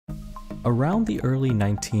Around the early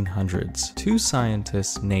 1900s, two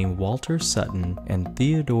scientists named Walter Sutton and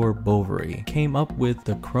Theodore Boveri came up with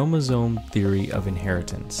the chromosome theory of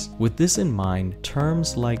inheritance. With this in mind,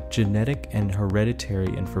 terms like genetic and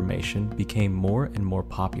hereditary information became more and more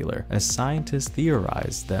popular as scientists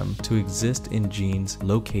theorized them to exist in genes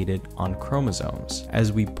located on chromosomes.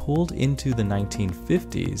 As we pulled into the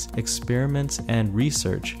 1950s, experiments and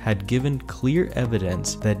research had given clear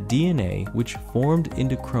evidence that DNA, which formed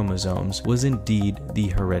into chromosomes, was indeed the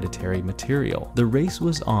hereditary material. The race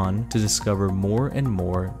was on to discover more and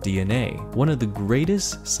more DNA. One of the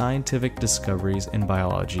greatest scientific discoveries in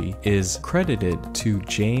biology is credited to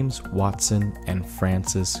James Watson and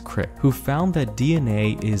Francis Crick, who found that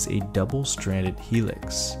DNA is a double-stranded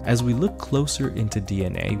helix. As we look closer into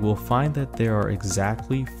DNA, we'll find that there are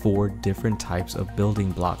exactly 4 different types of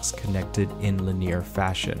building blocks connected in linear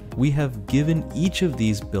fashion. We have given each of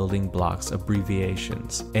these building blocks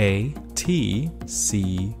abbreviations: A, T,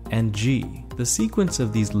 C, and G. The sequence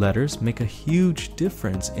of these letters make a huge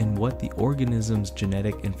difference in what the organism's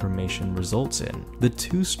genetic information results in. The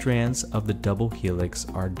 2 strands of the double helix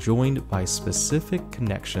are joined by specific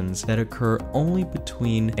connections that occur only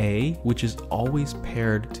between A, which is always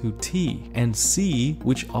paired to T, and C,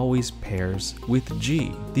 which always pairs with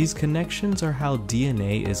G. These connections are how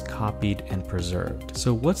DNA is copied and preserved.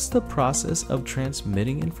 So what's the process of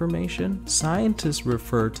transmitting information? Scientists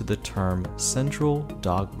refer to the term central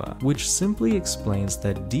dogma, which simply explains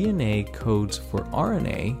that DNA codes for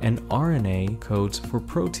RNA and RNA codes for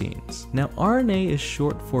proteins. Now, RNA is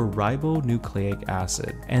short for ribonucleic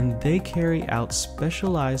acid, and they carry out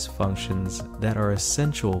specialized functions that are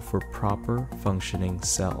essential for proper functioning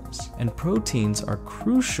cells. And proteins are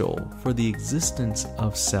crucial for the existence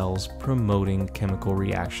of cells, promoting chemical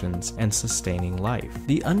reactions and sustaining life.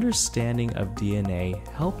 The understanding of DNA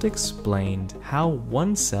helped explain how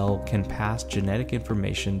one cell can pass genetic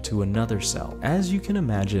information to another cell. As you can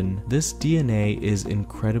imagine, this DNA is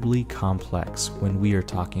incredibly complex when we are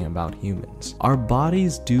talking about humans. Our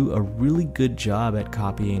bodies do a really good job at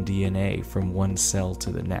copying DNA from one cell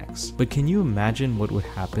to the next. But can you imagine what would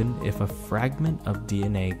happen if a fragment of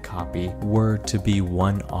DNA copy were to be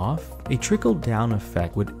one off? A trickle-down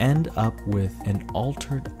effect would end up with an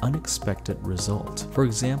altered, unexpected result. For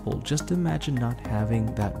example, just imagine not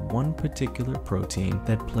having that one particular protein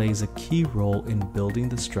that plays a key role in building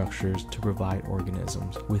the structures to provide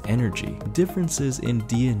organisms with energy. Differences in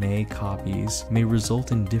DNA copies may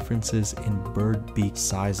result in differences in bird beak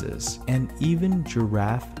sizes and even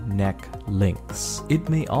giraffe neck lengths. It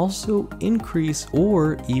may also increase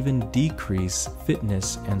or even decrease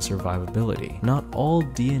fitness and survivability. Not all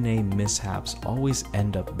DNA mishaps always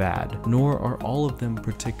end up bad, nor are all of them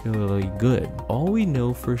particularly good. All we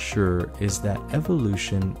know for sure is that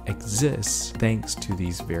evolution exists thanks to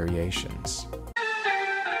these variations.